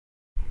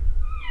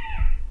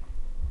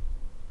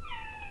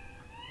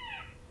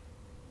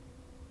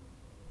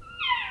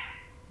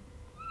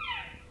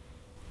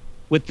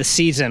With the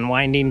season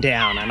winding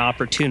down, an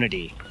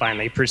opportunity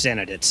finally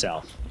presented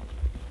itself.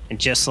 And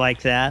just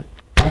like that,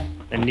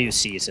 a new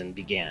season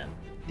began.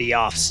 The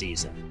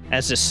off-season.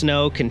 As the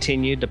snow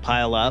continued to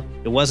pile up,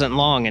 it wasn't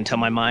long until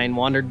my mind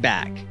wandered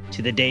back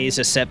to the days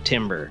of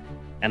September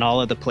and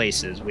all of the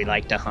places we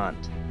like to hunt,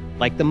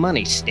 like the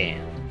Money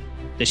Stand,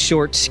 the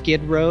short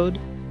skid road,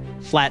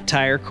 Flat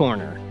Tire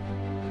Corner,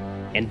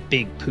 and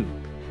Big Poop.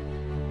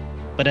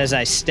 But as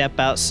I step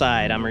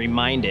outside, I'm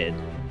reminded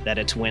that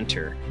it's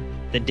winter.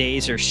 The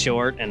days are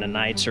short and the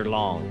nights are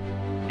long.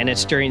 And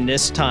it's during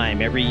this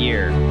time every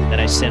year that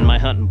I send my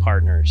hunting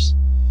partners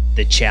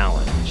the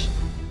challenge.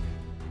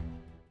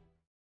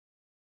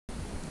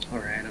 All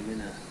right, I'm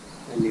in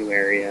a new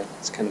area.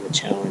 It's kind of a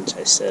challenge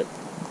I set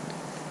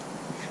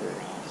for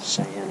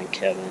Cheyenne and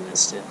Kevin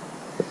is to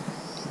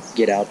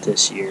get out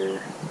this year,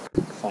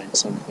 find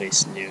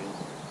someplace new.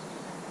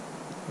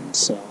 And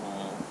so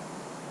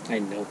I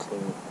had no clue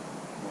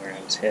where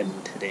I was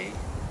heading today.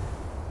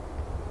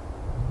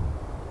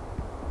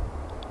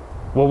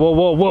 Whoa, whoa,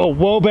 whoa, whoa,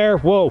 whoa, bear,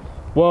 whoa,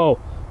 whoa,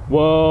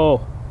 whoa,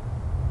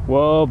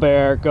 whoa,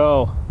 bear,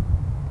 go.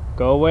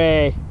 Go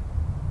away.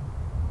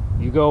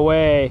 You go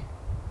away.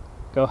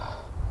 Go.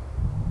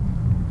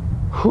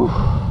 Whew.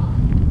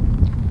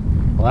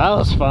 Well, that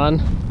was fun.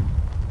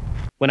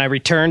 When I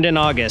returned in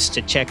August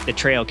to check the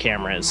trail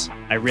cameras,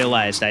 I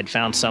realized I'd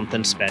found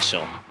something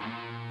special.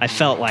 I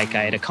felt like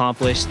I had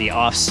accomplished the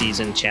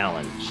off-season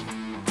challenge.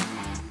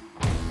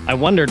 I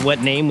wondered what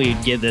name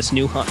we'd give this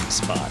new hunting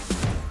spot.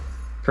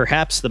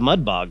 Perhaps the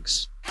Mud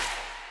Bogs.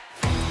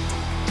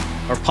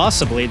 Or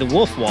possibly the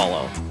Wolf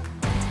Wallow.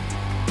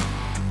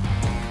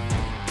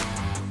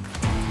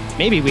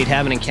 Maybe we'd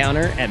have an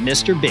encounter at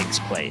Mr. Big's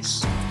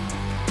place.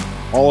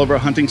 All of our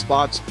hunting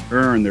spots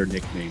earn their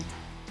nickname,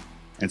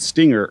 and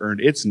Stinger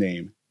earned its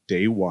name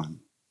day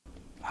one.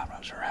 I'm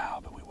not sure how,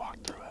 but we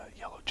walked through a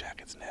yellow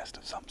jacket's nest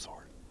of some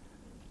sort.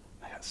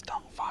 I got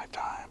stung 5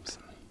 times.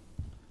 And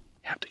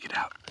you have to get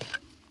out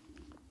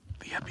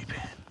the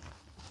EpiPen.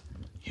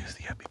 Use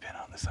the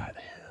EpiPen on the side of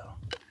the hill.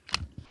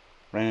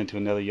 Ran into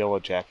another yellow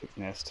jacket's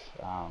nest.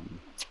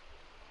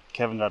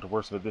 Kevin got the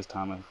worst of it this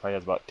time. I probably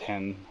has about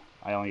 10.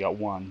 I only got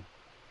 1.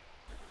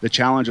 The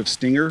challenge of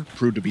Stinger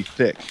proved to be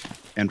thick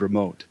and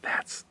remote.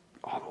 That's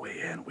all the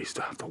way in. We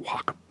still have to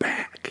walk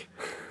back.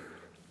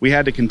 We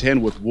had to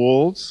contend with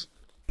wolves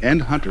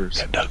and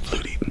hunters. Got Doug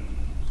Flutie.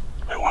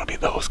 We want to be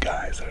those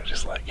guys that are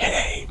just like,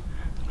 hey,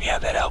 we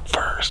had that elk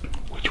first,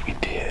 which we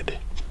did.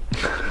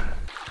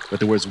 But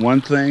there was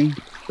one thing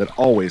that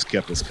always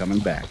kept us coming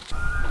back.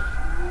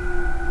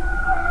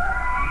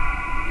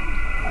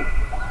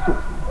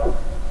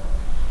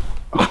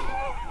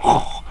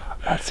 Oh,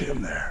 that's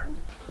him there.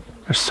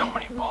 There's so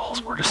many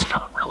balls, we're just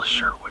not really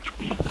sure which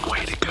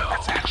way to go.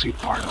 That's actually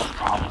part of the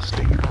problem with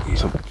Stinger.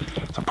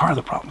 So part of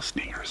the problem with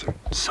Stinger is there's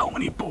so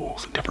many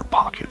bulls in different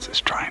pockets is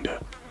trying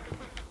to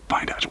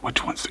find out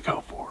which ones to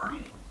go for.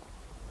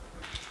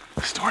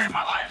 The story of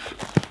my life.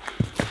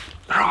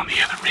 They're on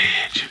the other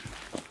ridge.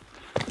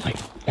 Like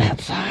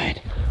that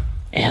side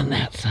and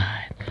that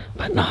side,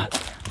 but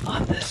not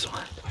on this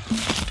one.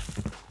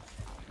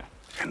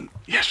 And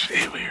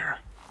yesterday we were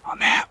on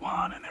that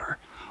one, and they were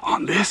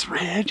on this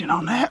ridge and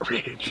on that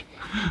ridge.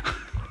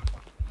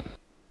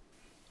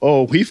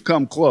 Oh, we've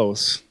come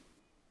close,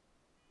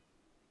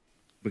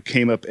 but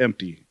came up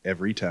empty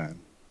every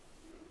time.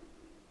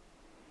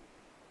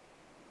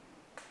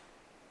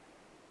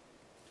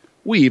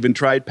 We even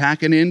tried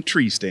packing in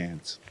tree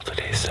stands.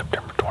 Today's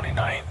September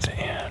 29th,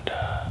 and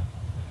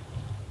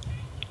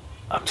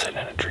I'm sitting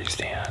in a tree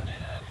stand.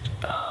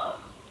 And,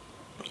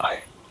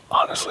 I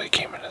honestly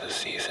came into the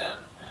season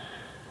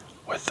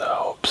with the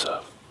hopes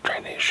of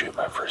trying to shoot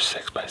my first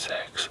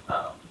 6x6.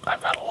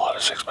 I've had a lot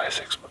of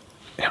 6x6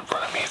 in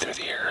front of me through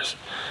the years,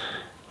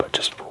 but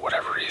just for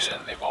whatever reason,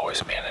 they've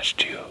always managed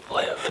to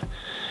live.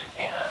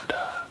 And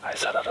I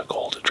set out a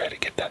goal to try to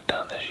get that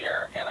done this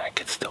year, and I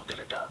could still get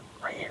it done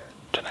right here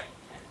tonight.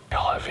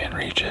 Y'all have in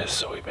reaches,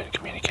 so we've been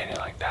communicating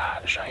like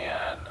that.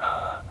 Cheyenne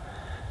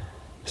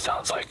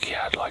sounds like he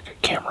had like a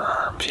camera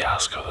arm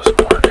fiasco this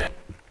morning.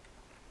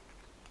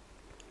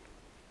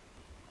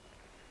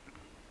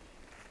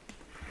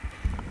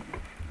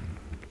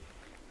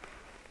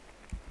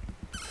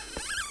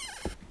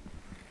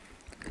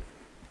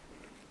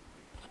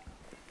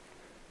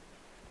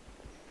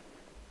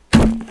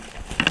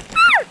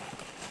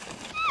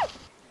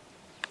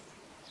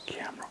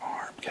 Camera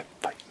arm kept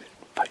fighting it.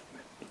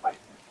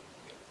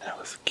 And I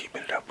was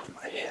keeping it up with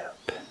my hip.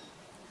 I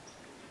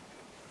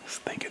was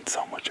thinking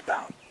so much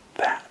about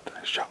that.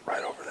 I shot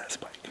right over that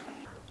spike.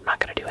 I'm not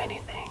gonna do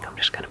anything. I'm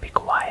just gonna be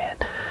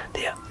quiet.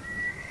 Yeah.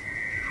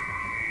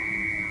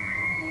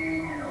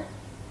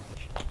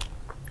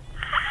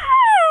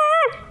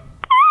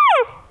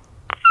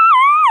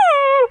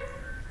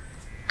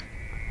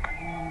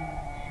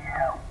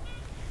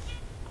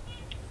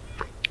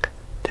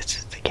 This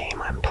is the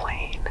game I'm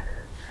playing.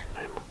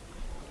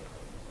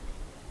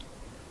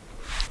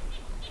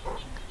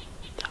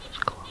 That was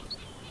close.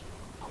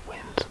 The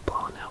wind's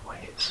blowing that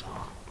way, so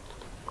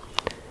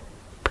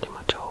pretty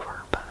much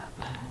over, but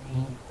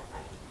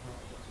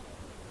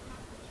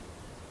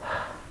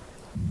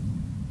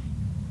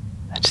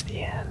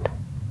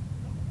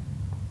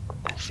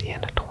It's the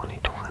end of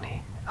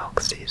 2020 elk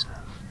season.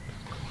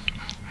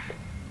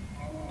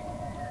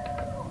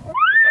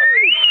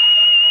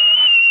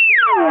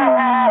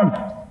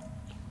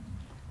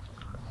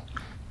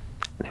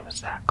 It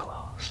was that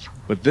close.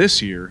 But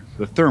this year,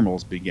 the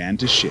thermals began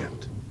to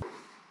shift.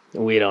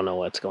 We don't know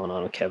what's going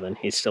on with Kevin.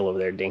 He's still over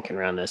there dinking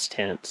around this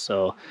tent.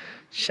 So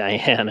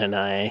Cheyenne and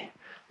I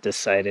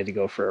decided to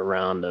go for a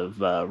round of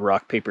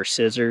rock, paper,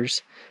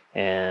 scissors.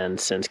 And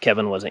since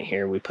Kevin wasn't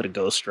here, we put a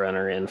ghost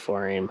runner in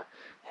for him.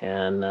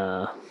 And,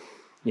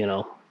 you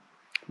know,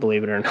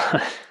 believe it or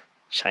not,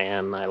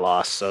 Cheyenne and I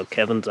lost. So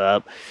Kevin's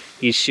up.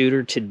 He's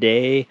shooter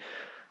today.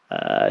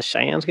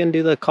 Cheyenne's going to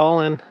do the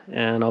call-in,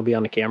 and I'll be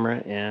on the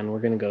camera, and we're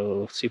going to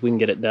go see if we can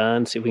get it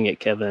done, see if we can get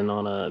Kevin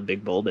on a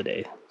big bull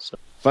today. So.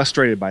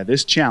 Frustrated by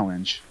this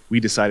challenge, we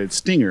decided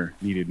Stinger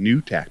needed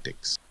new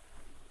tactics.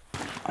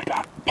 I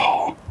got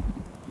Paul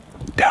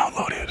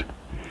downloaded,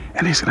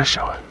 and he's going to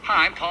show it.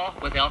 Hi, I'm Paul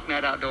with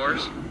ElkNut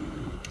Outdoors,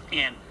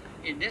 and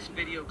in this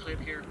video clip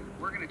here,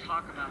 we're going to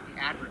talk about the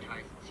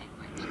advertising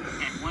sequence,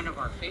 and one of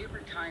our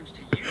favorite times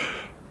to use it.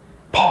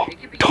 Paul,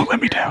 don't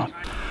let me down.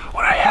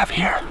 What I have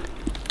here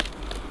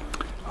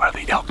are the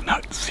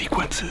ElkNut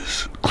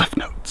sequences, cliff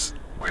notes.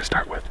 We're going to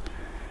start with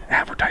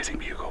advertising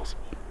bugles,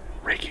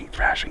 raking,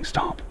 thrashing,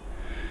 stomp.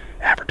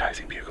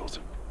 Advertising bugles,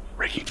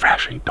 raking,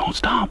 thrashing, don't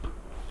stomp,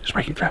 just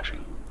raking,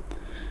 thrashing.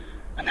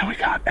 And then we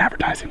got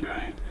advertising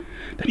bugles.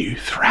 Then you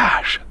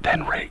thrash,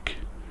 then rake.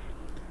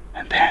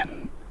 And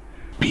then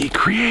be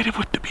creative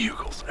with the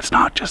bugles. It's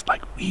not just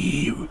like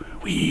wee,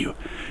 wee. You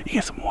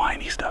get some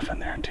whiny stuff in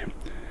there too.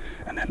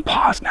 And then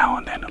pause now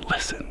and then and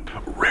listen.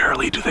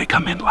 Rarely do they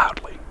come in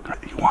loudly.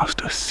 He wants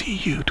to see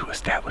you to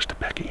establish the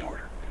pecking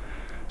order.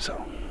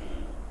 So,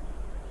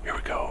 here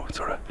we go.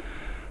 Sort of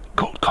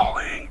cold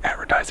calling,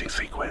 advertising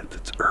sequence.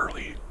 It's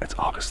early. It's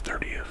August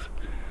 30th.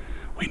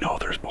 We know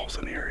there's bulls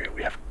in the area.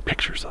 We have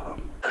pictures of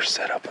them. First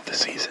setup of the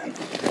season.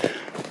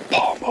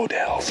 Paul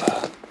Modell's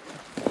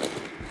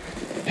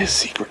his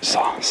secret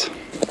sauce.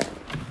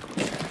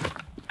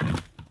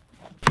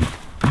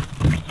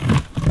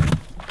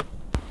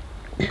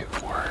 It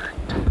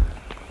worked.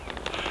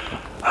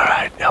 All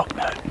right,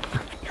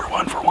 ElkNut, you're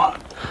 1 for 1.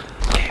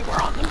 Okay,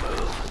 we're on the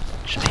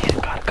move.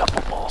 Cheyenne got a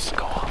couple bulls to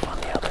go off on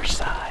the other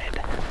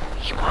side.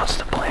 He wants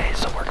to play,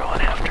 so we're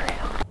going after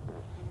him.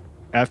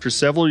 After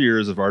several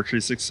years of archery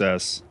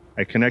success,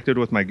 I connected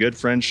with my good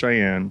friend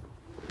Cheyenne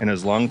and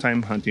his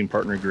longtime hunting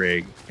partner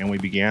Greg, and we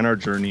began our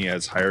journey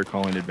as higher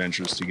calling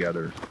adventures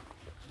together.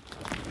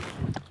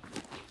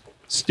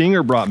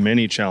 Stinger brought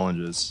many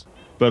challenges,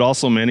 but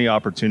also many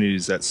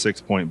opportunities at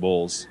 6-point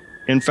bulls.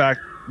 In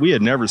fact, we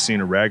had never seen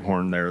a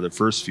raghorn there the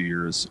first few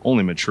years,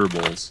 only mature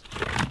bulls.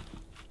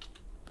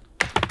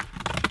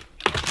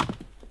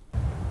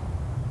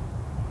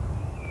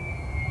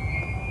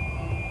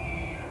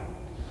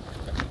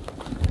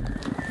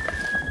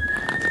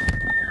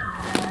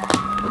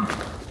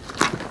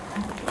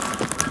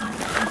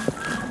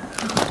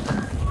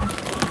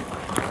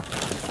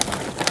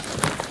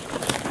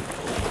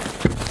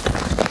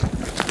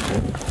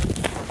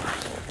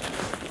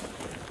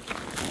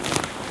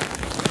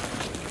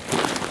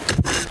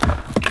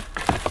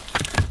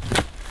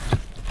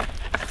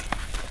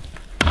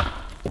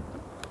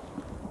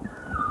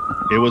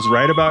 It was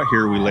right about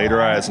here we laid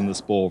our eyes on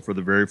this bull for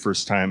the very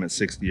first time at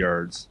 60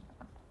 yards.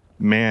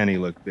 Man, he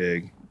looked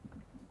big.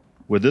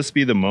 Would this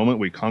be the moment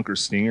we conquer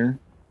Stinger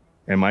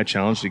and my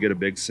challenge to get a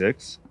big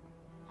 6?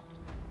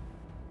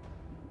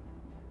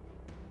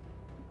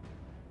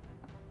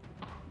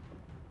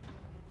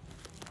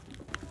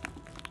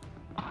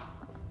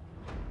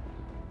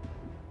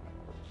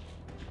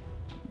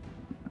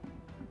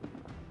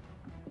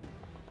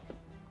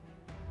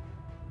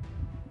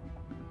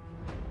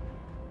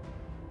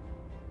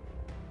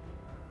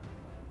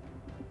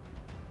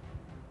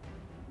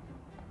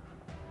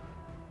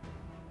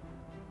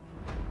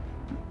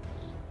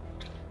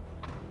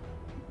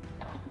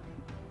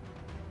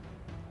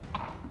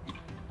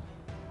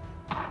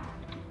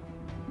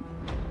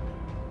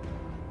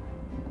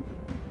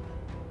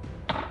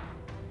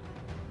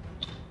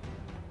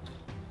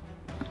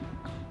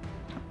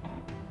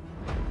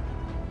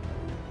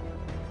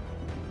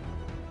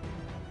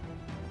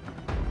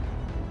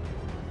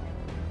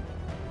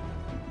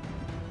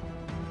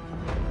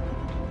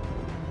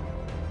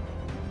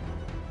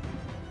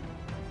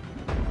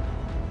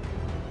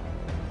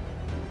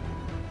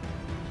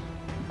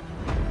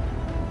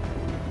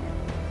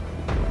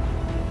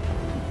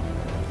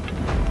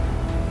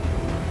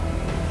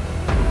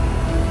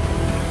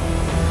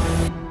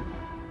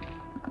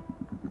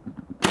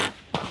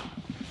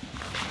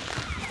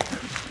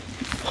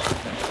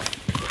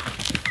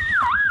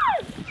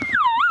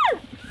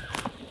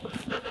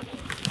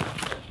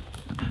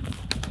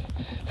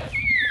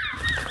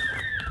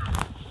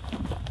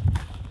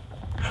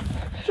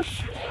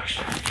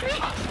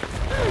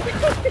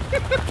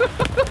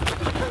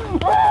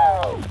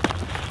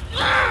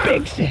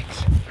 Big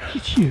 6.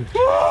 He's huge.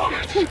 Oh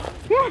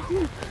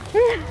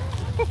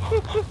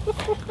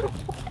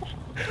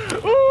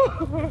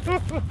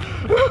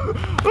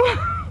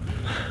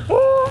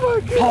my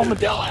God. Oh,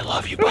 Medell, I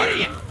love you,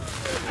 buddy.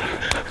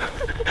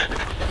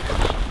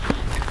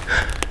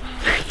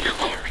 Thank you,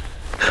 Lord.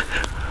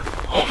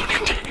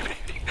 Opening day,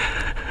 baby.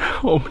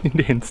 Opening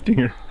day and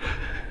Stinger.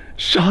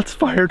 Shots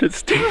fired at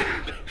Stinger,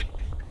 baby.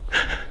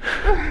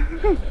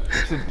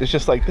 It's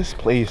just like this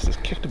place has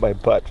kicked my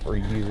butt for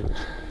years.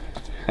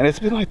 And it's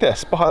been like that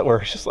spot where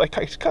it's just like,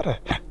 I just gotta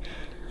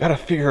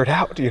figure it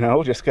out, you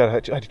know?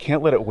 I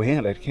can't let it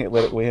win. I can't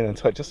let it win. And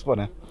so I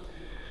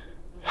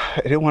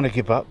didn't want to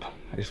give up.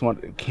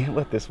 Can't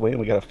let this win.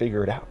 We gotta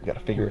figure it out. We gotta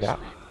figure it out.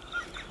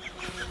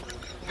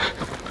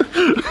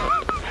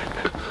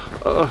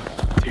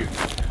 Dude,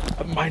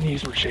 my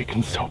knees were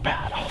shaking so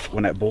bad.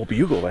 When that bull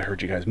bugled, I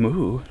heard you guys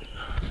move.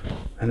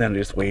 And then I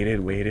just waited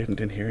and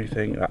didn't hear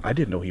anything. I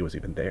didn't know he was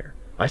even there.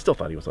 I still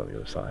thought he was on the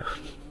other side.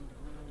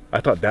 I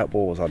thought that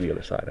bull was on the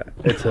other side.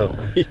 And so,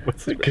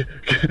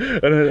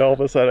 and then all of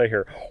a sudden I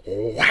hear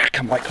whack.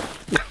 I'm like,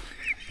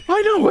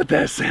 I know what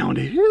that sound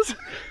is.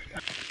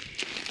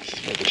 This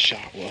is where the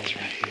shot was,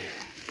 right here.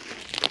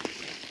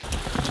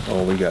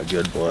 Oh, we got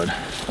good blood.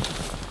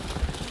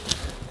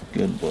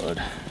 Good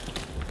blood.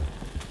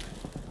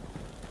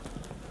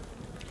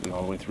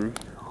 All the way through?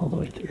 All the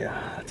way through.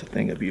 Yeah, that's a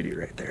thing of beauty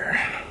right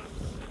there.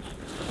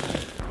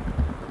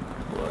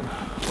 Blood.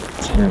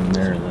 It's here and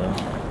there, though.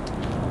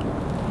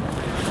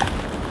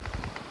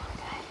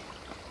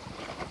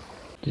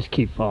 Just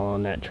keep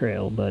following that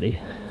trail, buddy.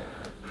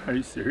 Are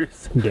you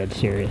serious? I'm dead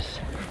serious.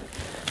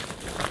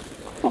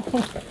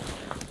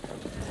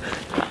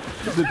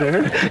 Is it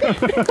there?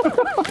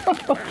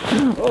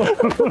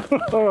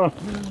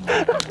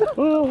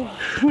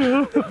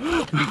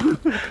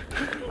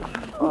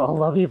 Oh,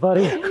 love you,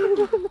 buddy.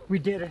 We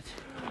did it.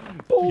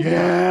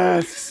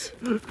 Yes!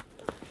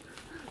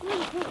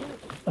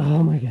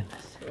 Oh my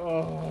goodness.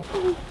 Oh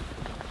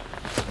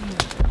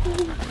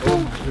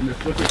my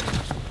goodness, look at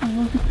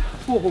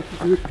oh,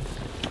 dude.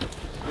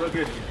 Look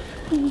at you.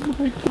 Oh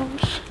my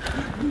gosh.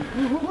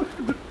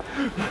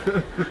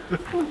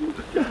 Oh my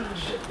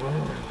gosh.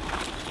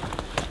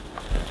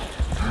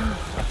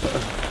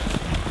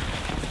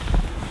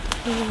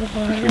 Oh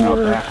my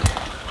word.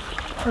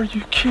 Are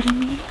you kidding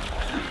me?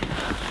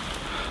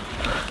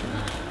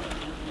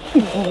 Oh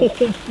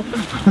my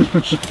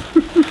gosh.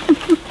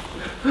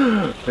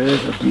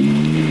 There's a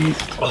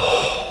beast.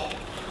 Oh.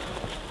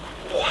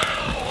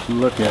 Wow.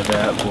 Look at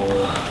that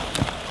bull.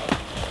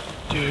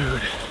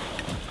 Dude.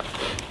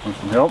 Want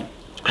some help?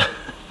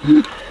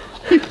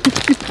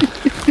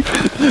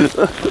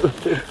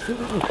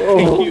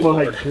 Oh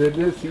my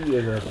goodness, he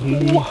is a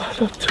beast.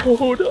 What a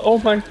toad. Oh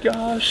my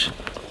gosh.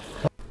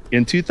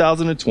 In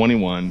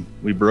 2021,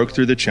 we broke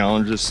through the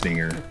challenge of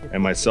Stinger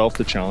and myself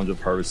the challenge of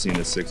harvesting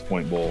a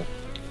 6-point bull.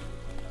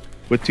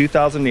 With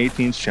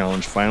 2018's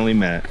challenge finally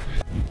met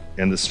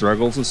and the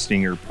struggles of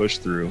Stinger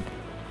pushed through,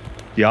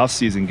 the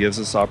off-season gives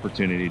us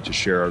opportunity to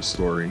share our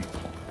story.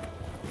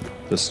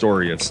 The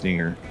story of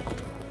Stinger.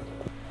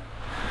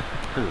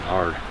 This is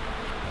hard.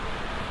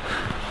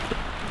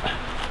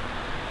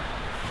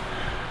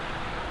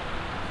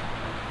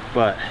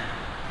 But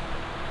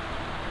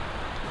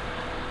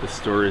the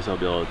stories I'll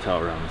be able to tell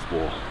around this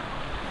bull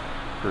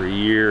for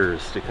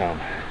years to come.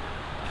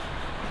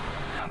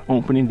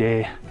 Opening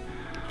day,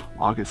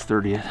 August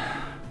 30th,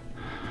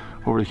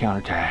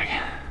 over-the-counter tag.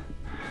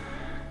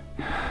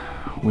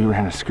 We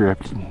ran a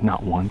script,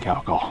 not one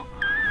cow call.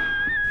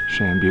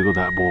 Shane bugled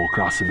that bull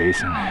across the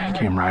basin,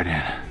 came right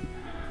in.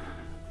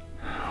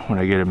 When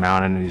I get him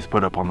mounted and he's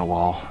put up on the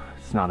wall,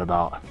 it's not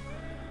about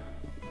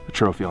the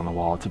trophy on the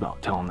wall, it's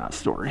about telling that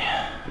story.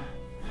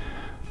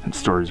 And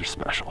stories are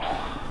special.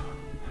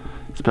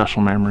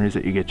 Special memories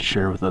that you get to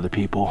share with other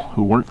people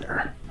who weren't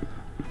there.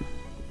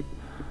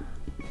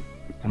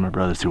 And my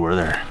brothers who were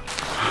there.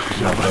 Good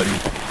job, buddy.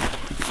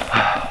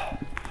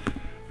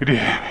 We did.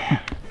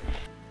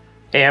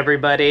 Hey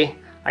everybody,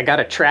 I got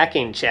a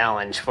tracking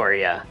challenge for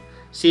you.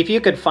 See if you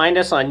could find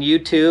us on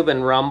YouTube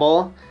and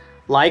Rumble,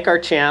 like our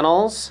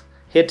channels,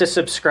 hit the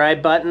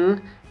subscribe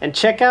button, and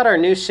check out our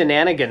new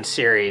Shenanigans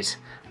series.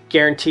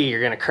 Guarantee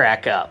you're gonna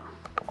crack up.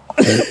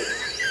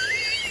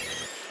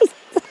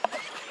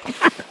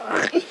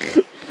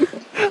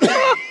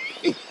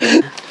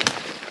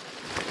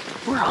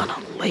 We're on a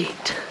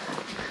late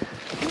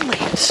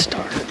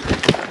start.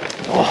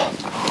 Oh.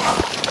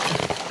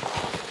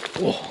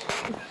 Whoa.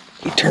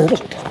 He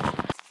turtled.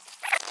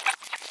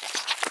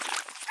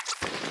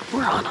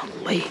 We're on a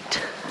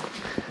late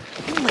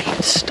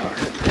start.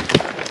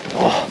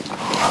 Oh.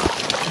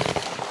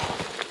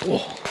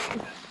 Whoa.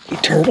 He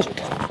turtled.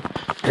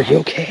 Are you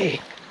okay?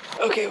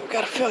 Okay, we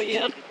gotta fill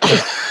you in.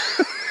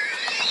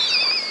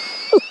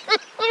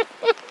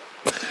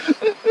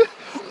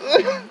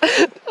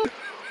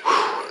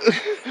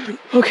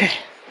 Okay.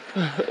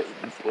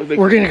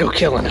 We're gonna go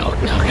kill an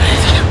elk now, guys.